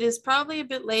is probably a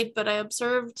bit late, but I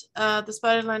observed the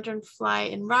spotted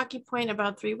lanternfly in Rocky Point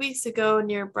about 3 weeks ago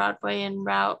near Broadway and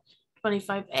Route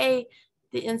 25A.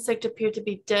 The insect appeared to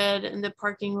be dead in the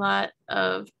parking lot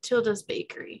of Tilda's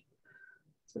Bakery.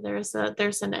 So there's an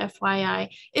FYI.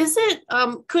 Is it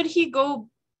could he go?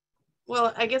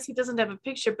 Well, I guess he doesn't have a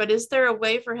picture, but is there a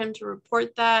way for him to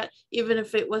report that even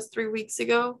if it was 3 weeks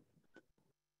ago?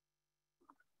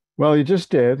 Well, you just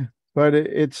did, but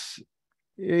it's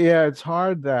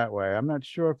hard that way. I'm not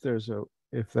sure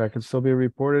if that can still be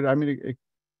reported. I mean, it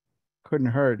couldn't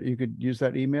hurt. You could use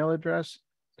that email address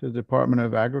to the Department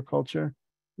of Agriculture.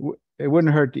 It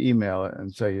wouldn't hurt to email it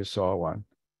and say you saw one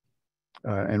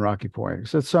in Rocky Point.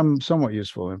 So it's somewhat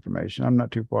useful information. I'm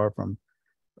not too far from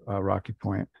Rocky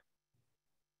Point.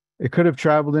 It could have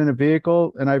traveled in a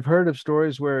vehicle, and I've heard of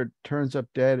stories where it turns up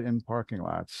dead in parking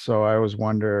lots. So I always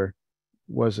wonder,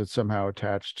 was it somehow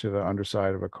attached to the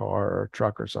underside of a car or a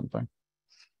truck or something?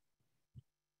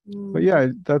 But yeah,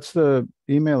 that's the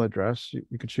email address.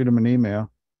 You could shoot them an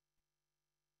email.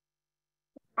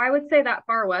 I would say that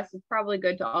far west is probably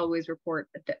good to always report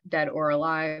dead or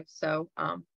alive. So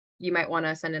you might want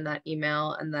to send in that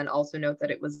email and then also note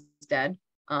that it was dead.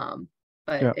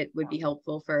 But it would be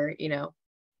helpful for,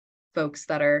 folks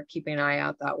that are keeping an eye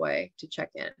out that way to check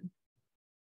in.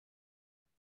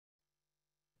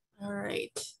 All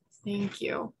right, thank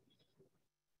you.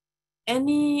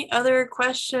 Any other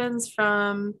questions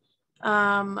from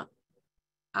our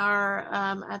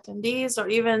attendees or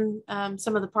even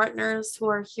some of the partners who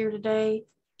are here today?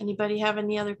 Anybody have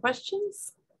any other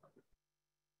questions?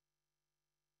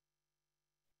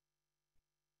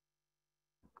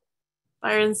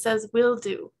 Byron says, will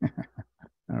do.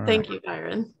 Right. Thank you,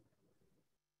 Byron.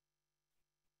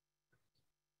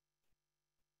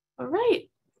 All right.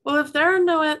 Well, if there are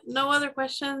no other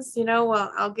questions,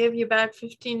 well, I'll give you back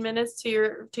 15 minutes to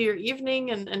your evening,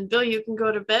 and Bill, you can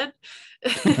go to bed.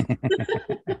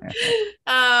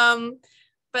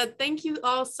 But thank you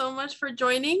all so much for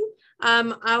joining.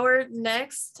 Our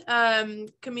next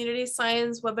community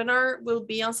science webinar will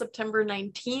be on September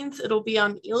 19th. It'll be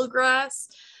on eelgrass.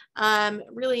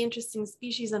 Really interesting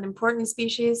species and important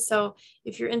species. So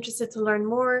if you're interested to learn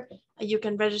more, you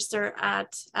can register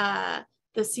at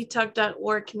the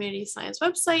ctalk.org community science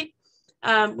website,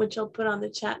 which I'll put on the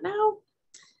chat now.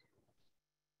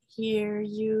 Here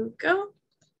you go.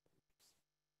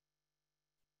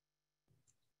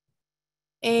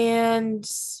 And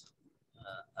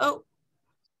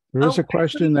there's a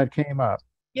question that came up.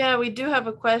 Yeah, we do have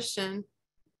a question.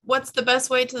 What's the best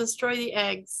way to destroy the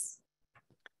eggs?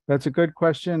 That's a good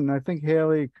question. I think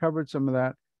Haley covered some of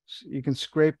that. You can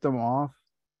scrape them off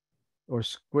or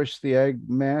squish the egg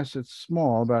mass. It's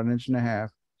small, about 1.5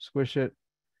 inches. Squish it.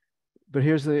 But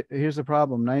here's the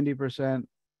problem. 90%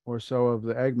 or so of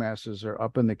the egg masses are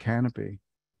up in the canopy.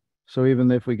 So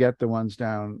even if we get the ones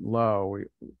down low,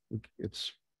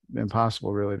 it's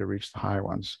impossible really to reach the high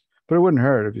ones. But it wouldn't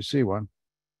hurt if you see one.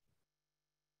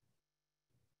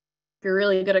 If you're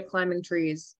really good at climbing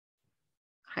trees,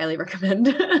 highly recommend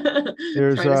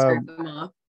There's trying to scrape them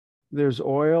off. There's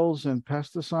oils and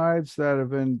pesticides that have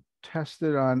been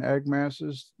tested on egg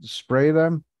masses. Spray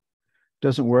them.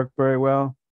 Doesn't work very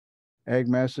well. Egg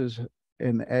masses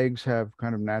and eggs have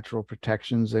kind of natural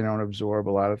protections. They don't absorb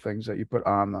a lot of things that you put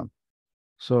on them.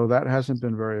 So that hasn't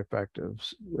been very effective.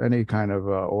 Any kind of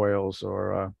oils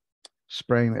or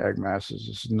spraying the egg masses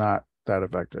is not that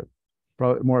effective.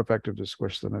 Probably more effective to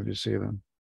squish them if you see them.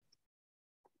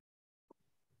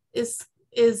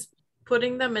 Is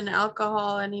putting them in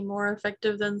alcohol any more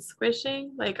effective than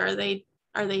squishing? Like, are they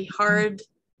hard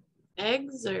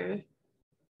eggs, or?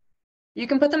 You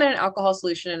can put them in an alcohol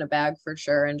solution in a bag for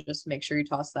sure, and just make sure you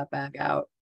toss that bag out.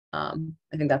 I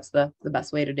think that's the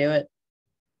best way to do it.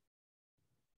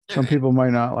 Some people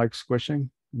might not like squishing.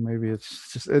 Maybe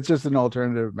it's just an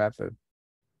alternative method.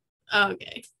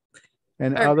 Okay.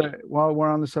 And while we're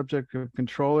on the subject of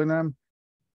controlling them,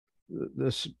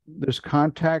 there's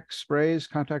contact sprays,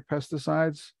 contact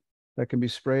pesticides that can be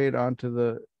sprayed onto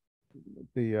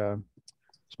the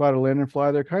spotted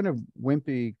lanternfly. They're kind of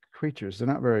wimpy creatures. They're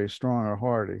not very strong or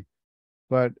hardy,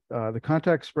 but the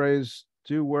contact sprays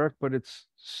do work, but it's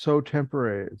so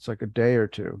temporary. It's like a day or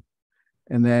two.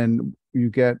 And then you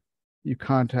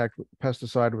contact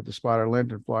pesticide with the spotted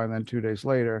lanternfly, and then 2 days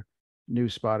later, new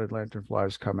spotted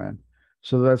lanternflies come in.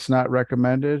 So that's not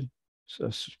recommended.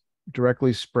 So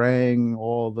directly spraying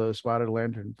all the spotted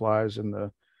lanternflies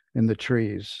in the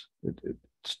trees.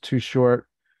 It's too short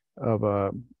of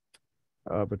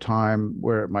a time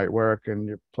where it might work,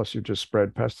 and plus you just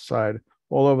spread pesticide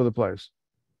all over the place.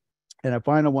 And a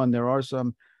final one, there are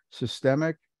some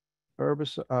systemic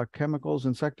chemicals,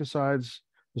 insecticides.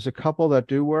 There's a couple that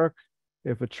do work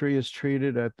if a tree is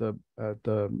treated at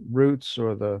the roots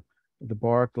or the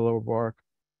bark, the lower bark.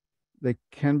 They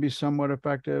can be somewhat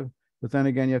effective, but then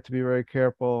again, you have to be very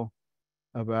careful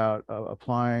about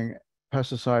applying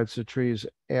pesticides to trees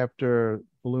after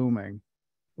blooming,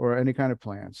 or any kind of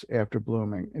plants after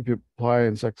blooming. If you apply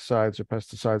insecticides or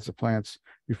pesticides to plants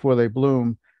before they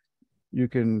bloom, you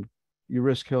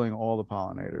risk killing all the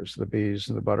pollinators, the bees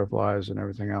and the butterflies and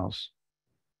everything else.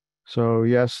 So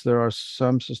yes, there are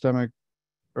some systemic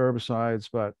herbicides,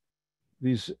 but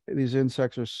these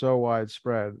insects are so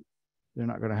widespread, they're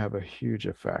not going to have a huge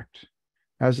effect.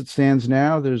 As it stands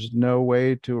now, there's no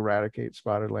way to eradicate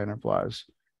spotted lanternflies,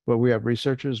 but we have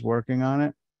researchers working on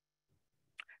it.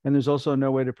 And there's also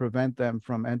no way to prevent them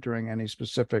from entering any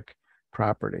specific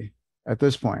property at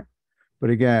this point. But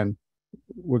again,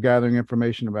 we're gathering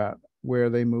information about where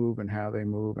they move and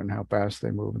how fast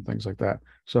they move and things like that.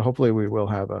 So hopefully we will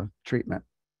have a treatment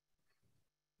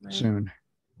soon.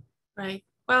 Right.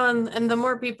 Well, and the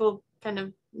more people kind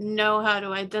of know how to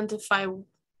identify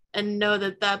and know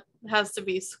that has to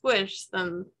be squished,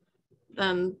 then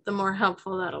the more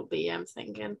helpful that'll be, I'm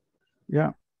thinking.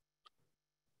 Yeah.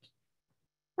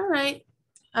 All right.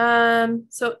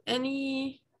 So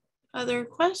any other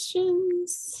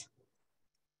questions?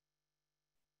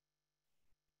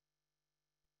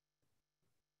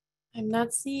 I'm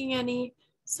not seeing any,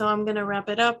 so I'm going to wrap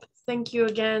it up. Thank you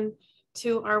again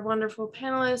to our wonderful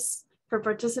panelists for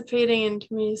participating in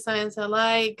Community Science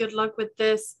LI. Good luck with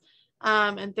this,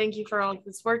 and thank you for all of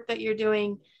this work that you're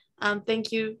doing.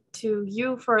 Thank you to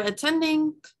you for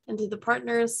attending, and to the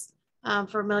partners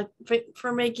for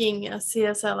making a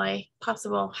CSLI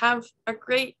possible. Have a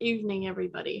great evening,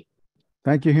 everybody.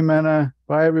 Thank you, Jimena.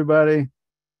 Bye, everybody.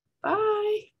 Bye.